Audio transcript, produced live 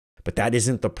But that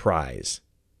isn't the prize.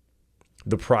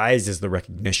 The prize is the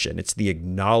recognition. It's the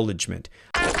acknowledgement.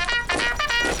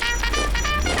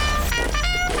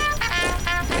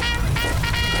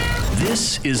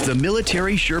 This is the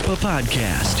Military Sherpa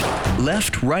Podcast.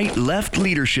 Left, right, left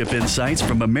leadership insights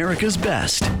from America's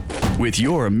best. With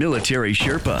your Military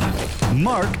Sherpa,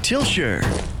 Mark Tilsher.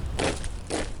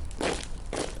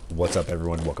 What's up,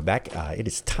 everyone? Welcome back. It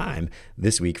is time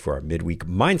this week for our midweek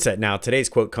mindset. Now, today's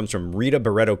quote comes from Rita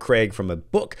Barreto Craig from a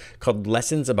book called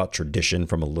Lessons About Tradition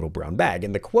from a Little Brown Bag.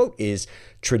 And the quote is,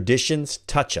 "Traditions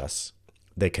touch us,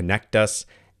 they connect us,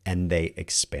 and they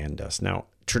expand us." Now,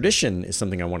 tradition is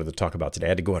something I wanted to talk about today. I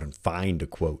had to go out and find a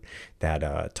quote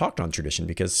that talked on tradition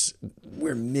because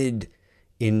we're mid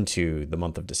into the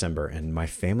month of December and my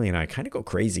family and I kind of go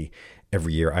crazy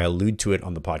every year. I allude to it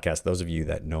on the podcast. Those of you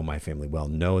that know my family well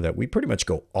know that we pretty much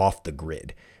go off the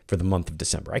grid for the month of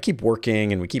December. I keep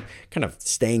working and we keep kind of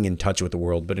staying in touch with the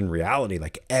world, but in reality,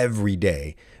 like every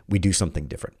day we do something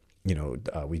different. You know,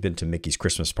 we've been to Mickey's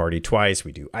Christmas party twice.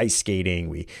 We do ice skating.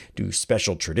 We do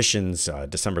special traditions.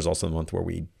 December is also the month where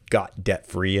we got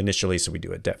debt-free initially, so we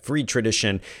do a debt-free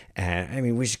tradition. And I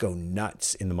mean, we just go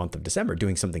nuts in the month of December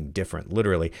doing something different,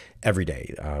 literally every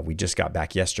day. We just got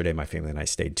back yesterday. My family and I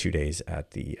stayed 2 days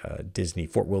at the Disney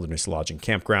Fort Wilderness Lodge and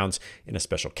Campgrounds in a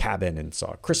special cabin and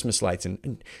saw Christmas lights.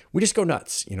 And we just go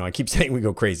nuts. You know, I keep saying we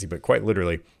go crazy, but quite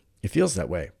literally, it feels that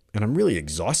way. And I'm really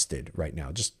exhausted right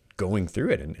now, just going through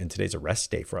it. And today's a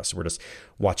rest day for us. We're just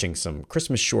watching some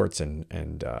Christmas shorts and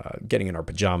getting in our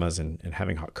pajamas and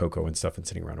having hot cocoa and stuff and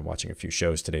sitting around and watching a few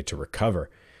shows today to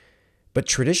recover. But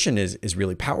tradition is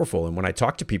really powerful. And when I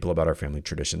talk to people about our family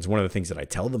traditions, one of the things that I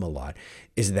tell them a lot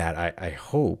is that I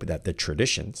hope that the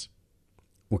traditions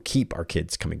will keep our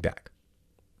kids coming back.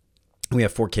 We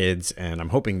have 4 kids, and I'm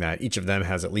hoping that each of them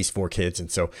has at least 4 kids.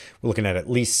 And so we're looking at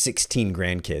least 16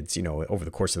 grandkids, you know, over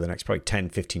the course of the next probably 10,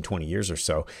 15, 20 years or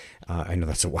so. I know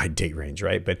that's a wide date range,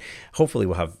 right? But hopefully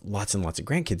we'll have lots and lots of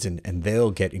grandkids and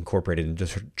they'll get incorporated into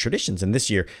traditions. And this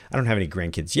year, I don't have any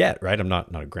grandkids yet, right? I'm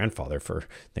not a grandfather for,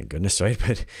 thank goodness, right?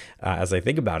 But as I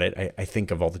think about it, I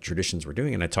think of all the traditions we're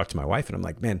doing. And I talk to my wife and I'm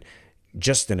like, man,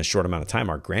 just in a short amount of time,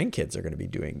 our grandkids are going to be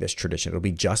doing this tradition. It'll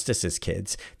be Justice's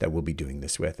kids that we'll be doing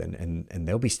this with, and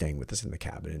they'll be staying with us in the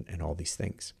cabin and all these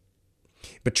things.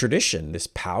 But tradition, this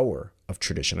power of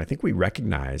tradition, I think we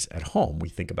recognize at home. We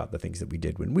think about the things that we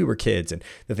did when we were kids and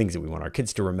the things that we want our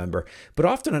kids to remember. But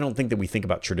often I don't think that we think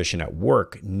about tradition at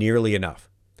work nearly enough.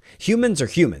 Humans are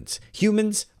humans.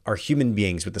 Humans are human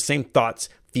beings with the same thoughts,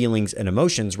 feelings, and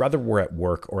emotions. Whether we're at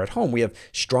work or at home, we have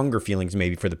stronger feelings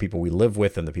maybe for the people we live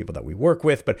with and the people that we work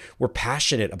with, but we're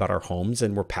passionate about our homes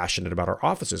and we're passionate about our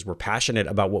offices. We're passionate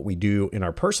about what we do in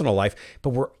our personal life, but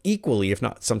we're equally, if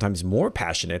not sometimes more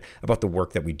passionate about the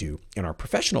work that we do in our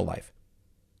professional life.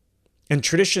 And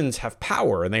traditions have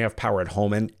power, and they have power at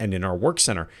home and in our work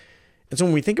center. And so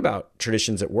when we think about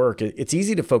traditions at work, it's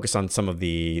easy to focus on some of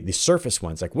the surface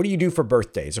ones. Like, what do you do for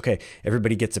birthdays? Okay,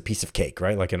 everybody gets a piece of cake,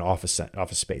 right? Like an office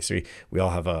space. We all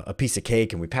have a piece of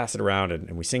cake and we pass it around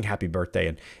and we sing happy birthday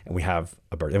and we have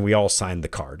a birthday and we all sign the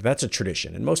card. That's a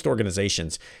tradition. And most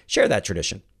organizations share that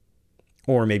tradition.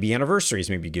 Or maybe anniversaries.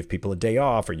 Maybe you give people a day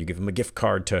off or you give them a gift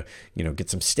card to, you know, get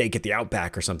some steak at the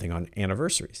Outback or something on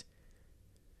anniversaries.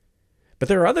 But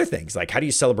there are other things, like how do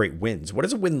you celebrate wins? What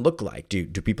does a win look like? Do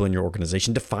people in your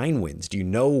organization define wins? Do you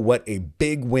know what a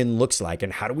big win looks like,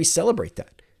 and how do we celebrate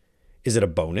that? Is it a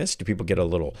bonus? Do people get a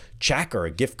little check or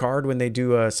a gift card when they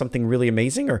do something really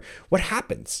amazing? Or what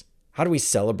happens? How do we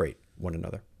celebrate one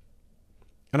another?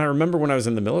 And I remember when I was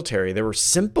in the military, there were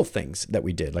simple things that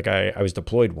we did. Like I was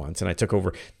deployed once and I took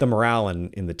over the morale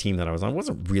in the team that I was on. It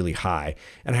wasn't really high.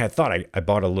 And I had thought I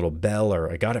bought a little bell, or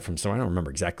I got it from somewhere. I don't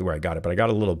remember exactly where I got it, but I got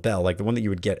a little bell, like the one that you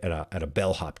would get at a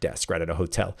bellhop desk, right, at a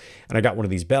hotel. And I got one of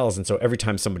these bells. And so every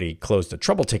time somebody closed a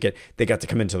trouble ticket, they got to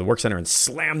come into the work center and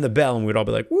slam the bell. And we'd all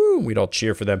be like, woo, and we'd all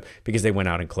cheer for them because they went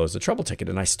out and closed the trouble ticket.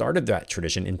 And I started that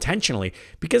tradition intentionally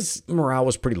because morale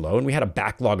was pretty low and we had a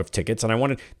backlog of tickets. And I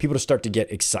wanted people to start to get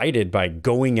excited by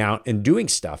going out and doing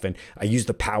stuff. And I use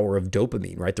the power of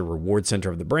dopamine, right? The reward center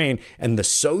of the brain, and the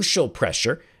social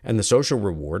pressure and the social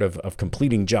reward of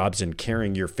completing jobs and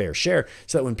carrying your fair share,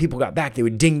 so that when people got back, they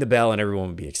would ding the bell and everyone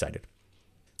would be excited.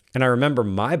 And I remember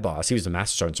my boss, he was a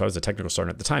master sergeant, so I was a technical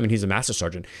sergeant at the time, and he's a master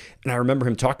sergeant. And I remember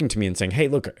him talking to me and saying, hey,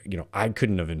 look, I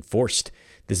couldn't have enforced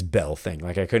this bell thing.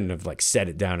 Like I couldn't have set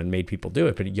it down and made people do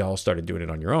it, but y'all started doing it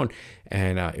on your own.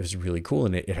 And it was really cool.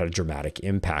 And it had a dramatic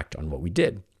impact on what we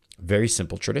did. Very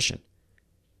simple tradition.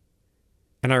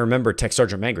 And I remember Tech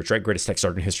Sergeant Mangrich, right? Greatest tech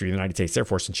sergeant in history of the United States Air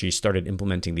Force. And she started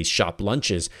implementing these shop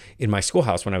lunches in my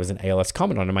schoolhouse when I was an ALS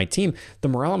commandant. On my team, the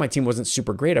morale on my team wasn't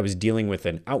super great. I was dealing with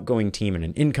an outgoing team and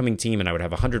an incoming team, and I would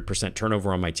have 100%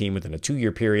 turnover on my team within a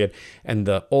 2-year period. And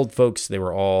the old folks, they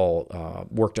were all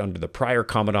worked under the prior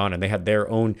commandant, and they had their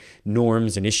own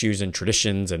norms and issues and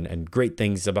traditions and great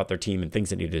things about their team and things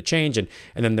that needed to change. And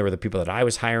then there were the people that I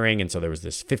was hiring. And so there was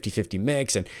this 50-50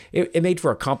 mix, and it made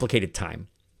for a complicated time.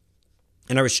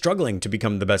 And I was struggling to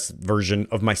become the best version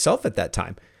of myself at that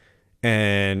time.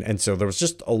 And so there was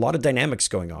just a lot of dynamics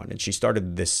going on. And she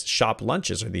started this shop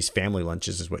lunches, or these family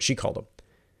lunches is what she called them.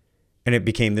 And it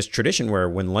became this tradition where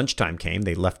when lunchtime came,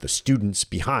 they left the students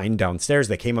behind downstairs.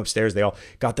 They came upstairs. They all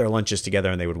got their lunches together,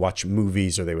 and they would watch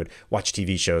movies, or they would watch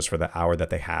TV shows for the hour that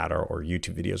they had, or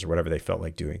YouTube videos, or whatever they felt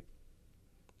like doing.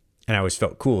 And I always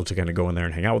felt cool to kind of go in there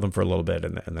and hang out with them for a little bit.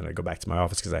 And then I'd go back to my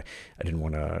office because I didn't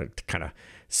want to kind of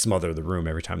smother the room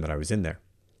every time that I was in there.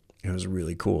 It was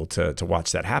really cool to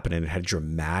watch that happen. And it had a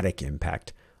dramatic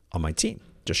impact on my team,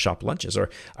 just shop lunches.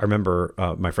 Or I remember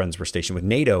my friends were stationed with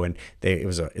NATO, and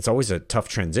it's always a tough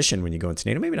transition when you go into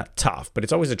NATO. Maybe not tough, but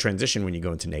it's always a transition when you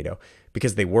go into NATO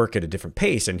because they work at a different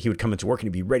pace. And he would come into work and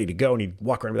he'd be ready to go, and he'd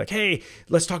walk around and be like, hey,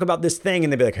 let's talk about this thing.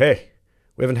 And they'd be like, hey,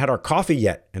 we haven't had our coffee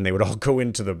yet. And they would all go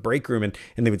into the break room and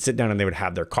they would sit down and they would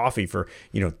have their coffee for,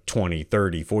 20,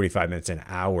 30, 45 minutes, an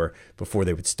hour before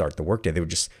they would start the workday. They would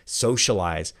just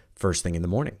socialize first thing in the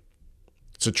morning.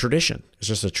 It's a tradition. It's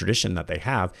just a tradition that they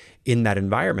have in that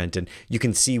environment. And you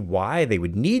can see why they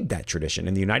would need that tradition.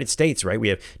 In the United States, right, we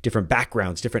have different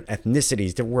backgrounds, different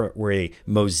ethnicities. We're a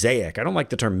mosaic. I don't like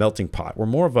the term melting pot. We're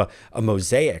more of a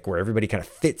mosaic where everybody kind of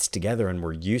fits together, and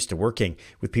we're used to working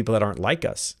with people that aren't like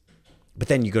us. But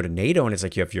then you go to NATO, and it's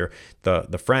like you have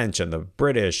the French and the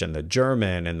British and the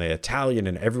German and the Italian,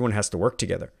 and everyone has to work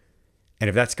together. And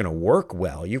if that's going to work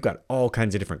well, you've got all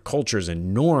kinds of different cultures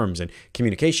and norms and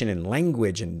communication and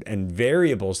language and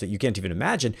variables that you can't even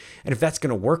imagine. And if that's going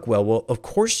to work well, of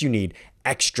course you need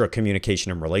extra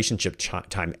communication and relationship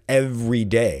time every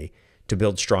day to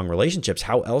build strong relationships.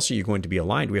 How else are you going to be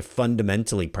aligned? We have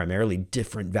fundamentally, primarily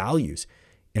different values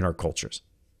in our cultures.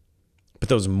 But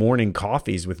those morning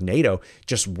coffees with NATO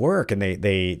just work, and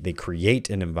they create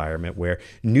an environment where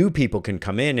new people can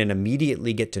come in and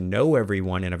immediately get to know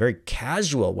everyone in a very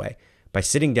casual way by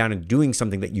sitting down and doing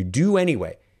something that you do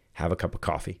anyway, have a cup of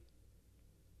coffee.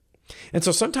 And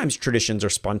so sometimes traditions are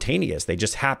spontaneous. They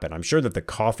just happen. I'm sure that the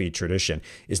coffee tradition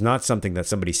is not something that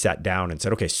somebody sat down and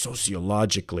said, okay,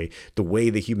 sociologically, the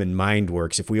way the human mind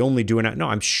works, if we only do it. No,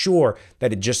 I'm sure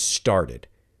that it just started.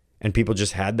 And people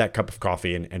just had that cup of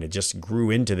coffee, and it just grew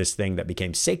into this thing that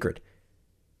became sacred.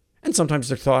 And sometimes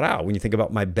they're thought out. When you think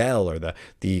about my bell or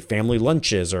the family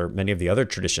lunches or many of the other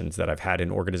traditions that I've had in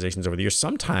organizations over the years,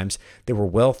 sometimes they were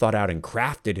well thought out and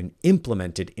crafted and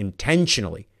implemented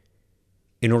intentionally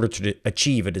in order to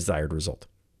achieve a desired result.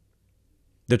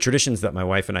 The traditions that my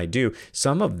wife and I do,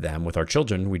 some of them with our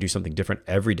children, we do something different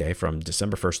every day from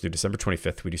December 1st through December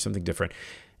 25th. We do something different.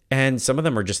 And some of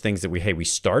them are just things that we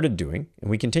started doing and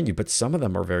we continue, but some of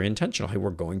them are very intentional. Hey,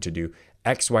 we're going to do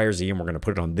X, Y, or Z, and we're going to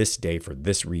put it on this day for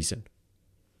this reason.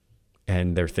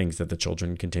 And they're things that the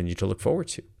children continue to look forward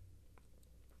to.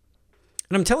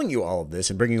 And I'm telling you all of this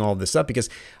and bringing all of this up because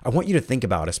I want you to think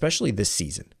about, especially this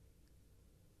season,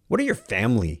 what are your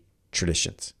family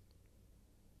traditions?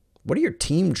 What are your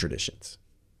team traditions?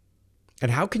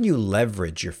 And how can you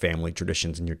leverage your family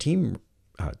traditions and your team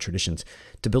traditions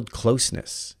to build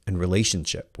closeness and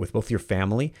relationship with both your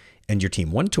family and your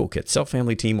team? One toolkit: self,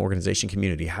 family, team, organization,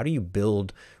 community. How do you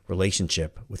build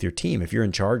relationship with your team? If you're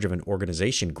in charge of an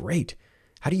organization, great.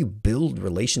 How do you build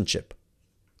relationship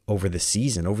over the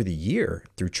season, over the year,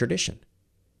 through tradition?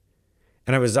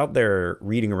 And I was out there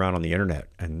reading around on the internet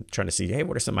and trying to see, hey,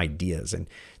 what are some ideas, and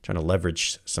trying to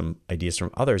leverage some ideas from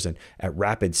others. And at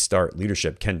Rapid Start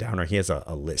Leadership, Ken Downer, he has a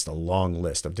long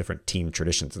list of different team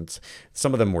traditions. And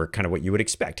some of them were kind of what you would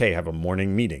expect. Hey, have a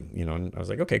morning meeting, and I was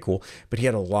like, okay, cool. But he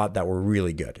had a lot that were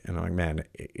really good. And I'm like, man,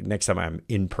 next time I'm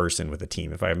in person with a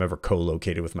team, if I'm ever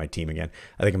co-located with my team again,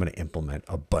 I think I'm going to implement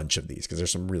a bunch of these because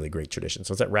there's some really great traditions.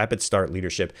 So it's at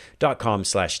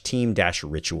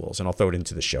rapidstartleadership.com/team-rituals. And I'll throw it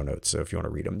into the show notes. So if you want to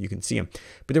read them, you can see them.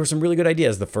 But there were some really good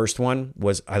ideas. The first one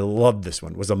was, I love this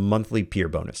one, was a monthly peer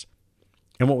bonus.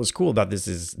 And what was cool about this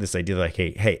is this idea like,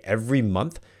 hey, every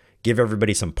month, give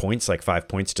everybody some points, like 5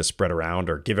 points to spread around,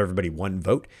 or give everybody one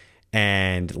vote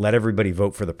and let everybody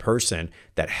vote for the person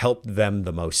that helped them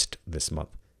the most this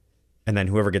month. And then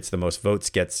whoever gets the most votes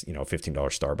gets, $15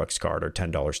 Starbucks card or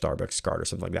 $10 Starbucks card or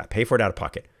something like that. Pay for it out of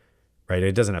pocket, right?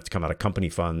 It doesn't have to come out of company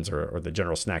funds or the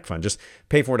general snack fund. Just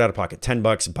pay for it out of pocket.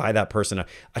 $10, buy that person a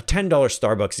 $10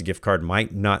 Starbucks gift card.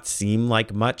 Might not seem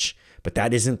like much, but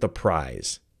that isn't the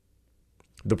prize.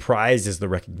 The prize is the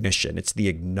recognition. It's the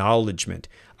acknowledgement.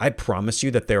 I promise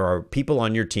you that there are people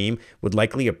on your team would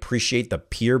likely appreciate the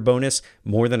peer bonus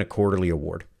more than a quarterly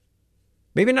award.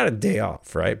 Maybe not a day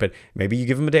off, right? But maybe you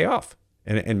give them a day off.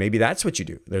 And maybe that's what you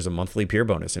do. There's a monthly peer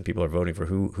bonus and people are voting for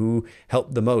who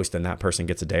helped the most, and that person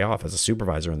gets a day off. As a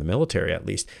supervisor in the military, at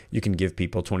least, you can give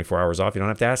people 24 hours off. You don't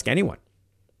have to ask anyone.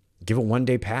 Give a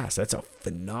one-day pass. That's a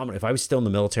phenomenal. If I was still in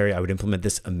the military, I would implement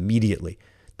this immediately.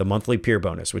 The monthly peer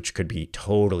bonus, which could be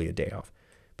totally a day off.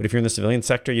 But if you're in the civilian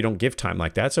sector, you don't give time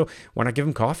like that. So why not give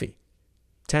them coffee?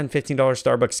 $10, $15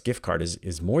 Starbucks gift card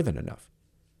is more than enough.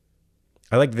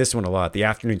 I like this one a lot. The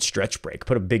afternoon stretch break.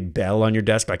 Put a big bell on your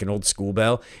desk, like an old school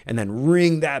bell, and then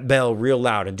ring that bell real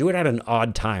loud and do it at an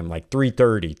odd time, like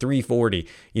 3:30,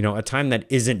 3:40, a time that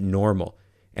isn't normal.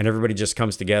 And everybody just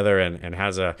comes together and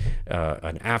has an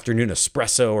afternoon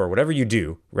espresso or whatever you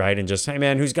do, right? And just, hey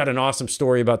man, who's got an awesome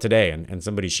story about today? And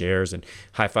somebody shares and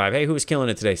high five. Hey, who's killing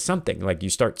it today? Something, like you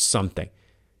start something.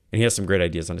 And he has some great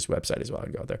ideas on his website as well.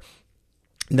 I'd go out there.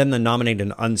 And then the nominated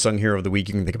and unsung hero of the week,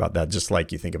 you can think about that just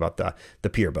like you think about the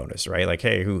peer bonus, right? Like,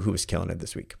 hey, who is killing it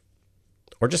this week?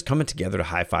 Or just coming together to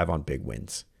high five on big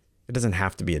wins. It doesn't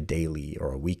have to be a daily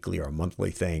or a weekly or a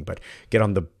monthly thing, but get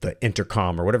on the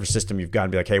intercom or whatever system you've got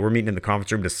and be like, hey, we're meeting in the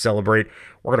conference room to celebrate.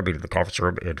 We're going to be in the conference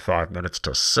room in 5 minutes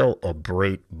to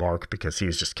celebrate Mark because he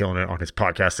was just killing it on his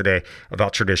podcast today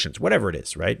about traditions, whatever it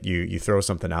is, right? You throw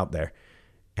something out there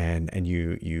and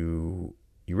you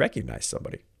recognize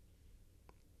somebody.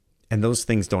 And those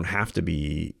things don't have to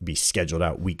be scheduled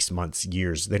out weeks, months,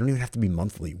 years. They don't even have to be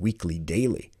monthly, weekly,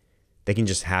 daily. They can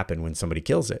just happen when somebody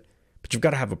kills it. But you've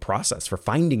got to have a process for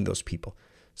finding those people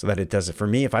so that it does it. For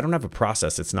me, if I don't have a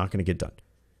process, it's not going to get done.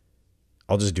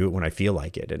 I'll just do it when I feel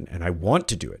like it. And I want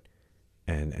to do it.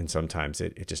 And sometimes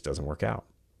it just doesn't work out.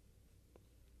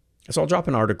 So I'll drop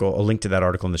a link to that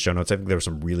article in the show notes. I think there were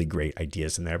some really great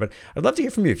ideas in there, but I'd love to hear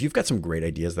from you. If you've got some great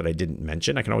ideas that I didn't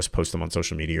mention, I can always post them on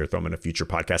social media or throw them in a future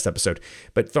podcast episode,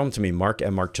 but throw them to me,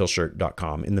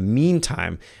 mark@marktilscher.com. In the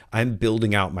meantime, I'm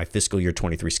building out my fiscal year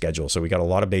 23 schedule. So we got a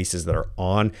lot of bases that are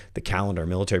on the calendar,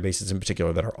 military bases in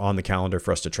particular, that are on the calendar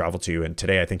for us to travel to. And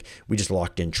today I think we just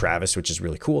locked in Travis, which is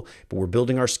really cool, but we're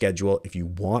building our schedule. If you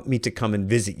want me to come and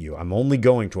visit you, I'm only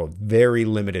going to a very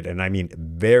limited, and I mean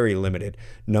very limited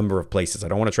number of places. I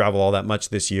don't want to travel all that much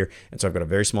this year. And so I've got a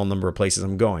very small number of places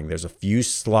I'm going. There's a few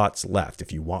slots left.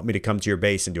 If you want me to come to your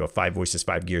base and do a 5 Voices,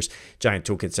 5 Gears Giant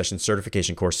Toolkit Session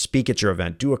certification course, speak at your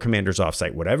event, do a commander's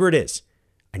offsite, whatever it is,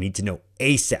 I need to know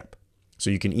ASAP. So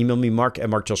you can email me,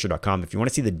 mark@marktilscher.com. If you want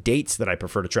to see the dates that I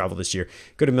prefer to travel this year,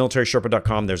 go to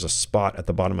militarySherpa.com. There's a spot at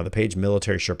the bottom of the page,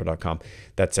 militarySherpa.com,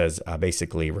 that says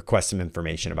basically request some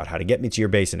information about how to get me to your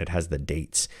base, and it has the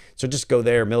dates. So just go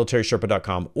there,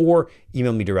 militarySherpa.com, or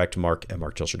email me direct,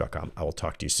 mark@marktilscher.com. I will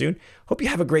talk to you soon. Hope you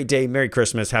have a great day. Merry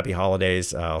Christmas. Happy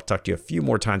holidays. I'll talk to you a few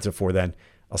more times before then.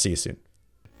 I'll see you soon.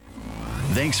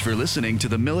 Thanks for listening to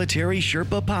the Military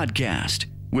Sherpa Podcast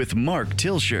with Mark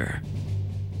Tilscher.